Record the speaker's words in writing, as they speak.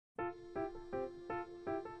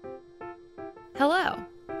Hello!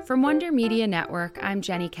 From Wonder Media Network, I'm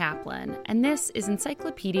Jenny Kaplan, and this is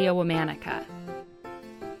Encyclopedia Womanica.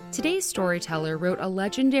 Today's storyteller wrote a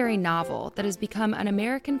legendary novel that has become an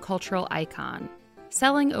American cultural icon,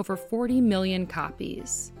 selling over 40 million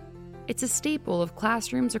copies. It's a staple of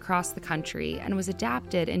classrooms across the country and was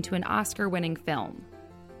adapted into an Oscar-winning film.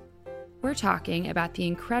 We're talking about the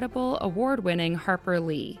incredible award-winning Harper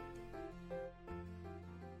Lee.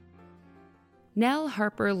 Nell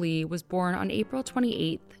Harper Lee was born on April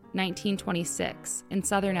 28, 1926, in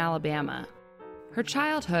southern Alabama. Her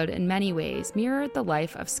childhood, in many ways, mirrored the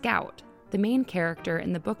life of Scout, the main character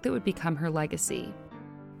in the book that would become her legacy.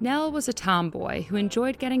 Nell was a tomboy who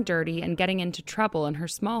enjoyed getting dirty and getting into trouble in her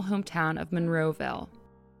small hometown of Monroeville.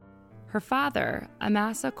 Her father,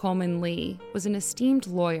 Amasa Coleman Lee, was an esteemed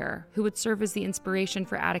lawyer who would serve as the inspiration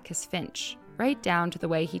for Atticus Finch, right down to the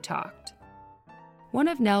way he talked. One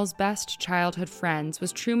of Nell's best childhood friends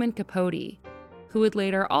was Truman Capote, who would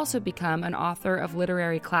later also become an author of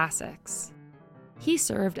literary classics. He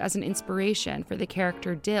served as an inspiration for the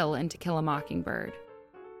character Dill in To Kill a Mockingbird.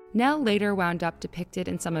 Nell later wound up depicted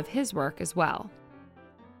in some of his work as well.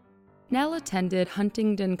 Nell attended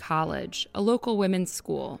Huntingdon College, a local women's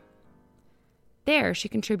school. There, she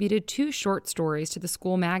contributed 2 short stories to the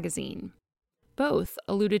school magazine. Both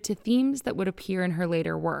alluded to themes that would appear in her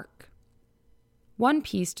later work. One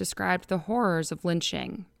piece described the horrors of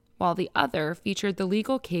lynching, while the other featured the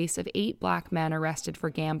legal case of 8 black men arrested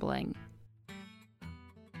for gambling.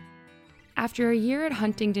 After a year at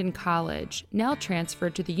Huntingdon College, Nell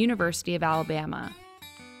transferred to the University of Alabama.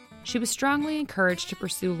 She was strongly encouraged to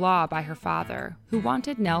pursue law by her father, who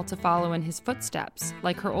wanted Nell to follow in his footsteps,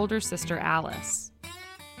 like her older sister Alice.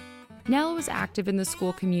 Nell was active in the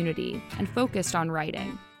school community and focused on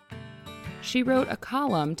writing. She wrote a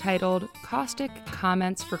column titled Caustic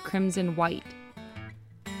Comments for Crimson White,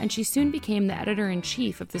 and she soon became the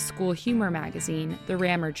editor-in-chief of the school humor magazine, The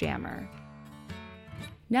Rammer Jammer.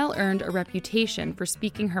 Nell earned a reputation for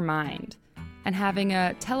speaking her mind and having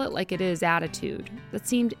a tell-it-like-it-is attitude that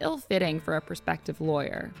seemed ill-fitting for a prospective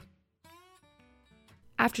lawyer.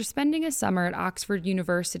 After spending a summer at Oxford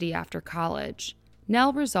University after college,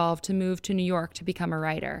 Nell resolved to move to New York to become a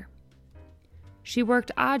writer. She worked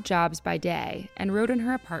odd jobs by day and wrote in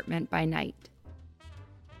her apartment by night.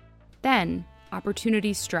 Then,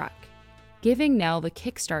 opportunity struck, giving Nell the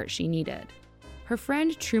kickstart she needed. Her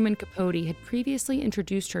friend Truman Capote had previously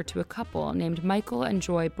introduced her to a couple named Michael and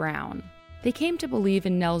Joy Brown. They came to believe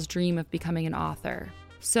in Nell's dream of becoming an author.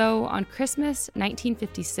 So, on Christmas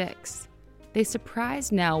 1956, they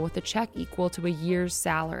surprised Nell with a check equal to a year's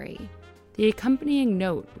salary. The accompanying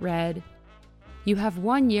note read, "You have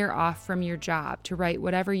 1 year off from your job to write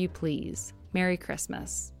whatever you please. Merry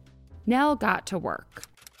Christmas." Nell got to work.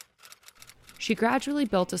 She gradually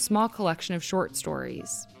built a small collection of short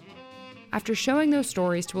stories. After showing those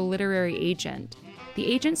stories to a literary agent, the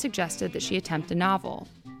agent suggested that she attempt a novel.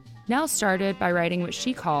 Nell started by writing what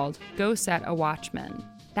she called Go Set a Watchman.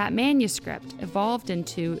 That manuscript evolved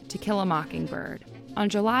into To Kill a Mockingbird. On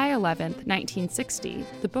July 11, 1960,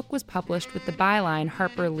 the book was published with the byline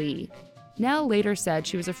Harper Lee. Nell later said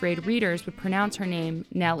she was afraid readers would pronounce her name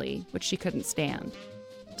Nellie, which she couldn't stand.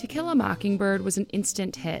 To Kill a Mockingbird was an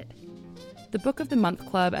instant hit. The Book of the Month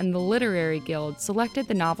Club and the Literary Guild selected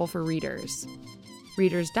the novel for readers.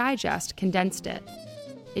 Reader's Digest condensed it.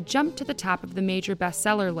 It jumped to the top of the major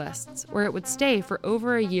bestseller lists, where it would stay for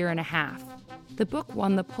over a year and a half. The book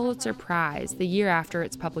won the Pulitzer Prize the year after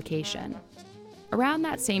its publication. Around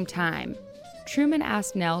that same time, Truman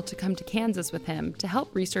asked Nell to come to Kansas with him to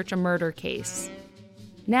help research a murder case.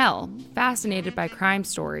 Nell, fascinated by crime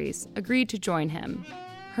stories, agreed to join him.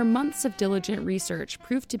 Her months of diligent research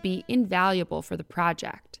proved to be invaluable for the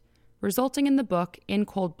project, resulting in the book In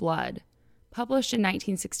Cold Blood, published in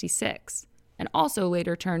 1966, and also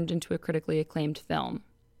later turned into a critically acclaimed film.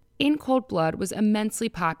 In Cold Blood was immensely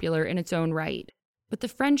popular in its own right, but the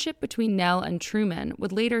friendship between Nell and Truman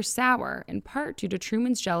would later sour, in part due to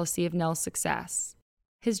Truman's jealousy of Nell's success.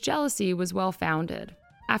 His jealousy was well-founded.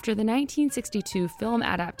 After the 1962 film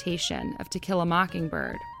adaptation of To Kill a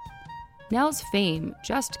Mockingbird, Nell's fame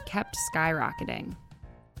just kept skyrocketing.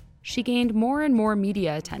 She gained more and more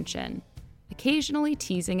media attention, occasionally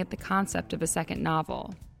teasing at the concept of a second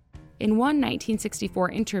novel. In one 1964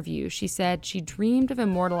 interview, she said she dreamed of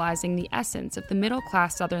immortalizing the essence of the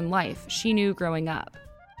middle-class Southern life she knew growing up,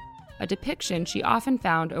 a depiction she often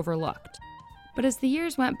found overlooked. But as the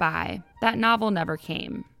years went by, that novel never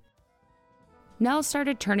came. Nell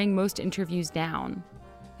started turning most interviews down,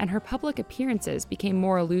 and her public appearances became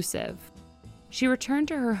more elusive. She returned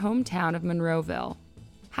to her hometown of Monroeville.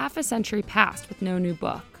 Half a century passed with no new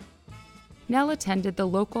book. Nell attended the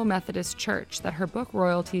local Methodist church that her book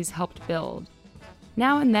royalties helped build.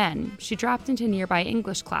 Now and then, she dropped into nearby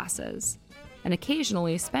English classes, and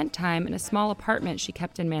occasionally spent time in a small apartment she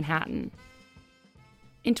kept in Manhattan.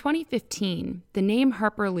 In 2015, the name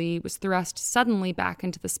Harper Lee was thrust suddenly back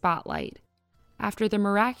into the spotlight after the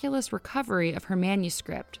miraculous recovery of her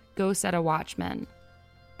manuscript, Go Set a Watchman.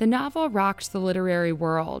 The novel rocked the literary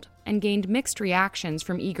world and gained mixed reactions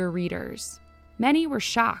from eager readers. Many were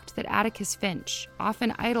shocked that Atticus Finch,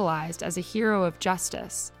 often idolized as a hero of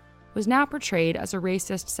justice, was now portrayed as a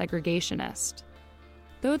racist segregationist.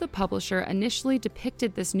 Though the publisher initially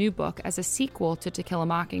depicted this new book as a sequel to To Kill a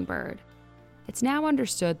Mockingbird, it's now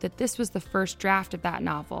understood that this was the first draft of that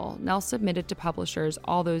novel Nell submitted to publishers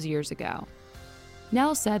all those years ago.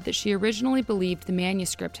 Nell said that she originally believed the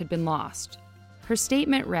manuscript had been lost. Her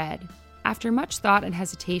statement read, "After much thought and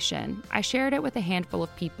hesitation, I shared it with a handful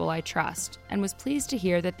of people I trust and was pleased to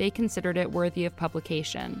hear that they considered it worthy of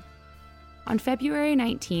publication." On February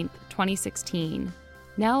 19, 2016,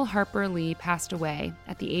 Nell Harper Lee passed away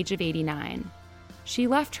at the age of 89. She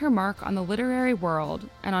left her mark on the literary world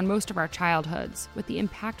and on most of our childhoods with the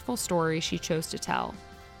impactful story she chose to tell.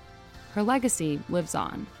 Her legacy lives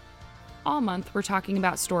on. All month, we're talking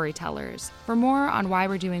about storytellers. For more on why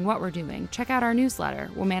we're doing what we're doing, check out our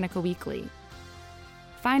newsletter, Womanica Weekly.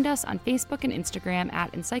 Find us on Facebook and Instagram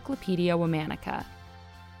at Encyclopedia Womanica.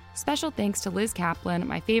 Special thanks to Liz Kaplan,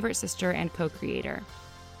 my favorite sister and co-creator.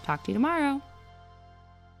 Talk to you tomorrow.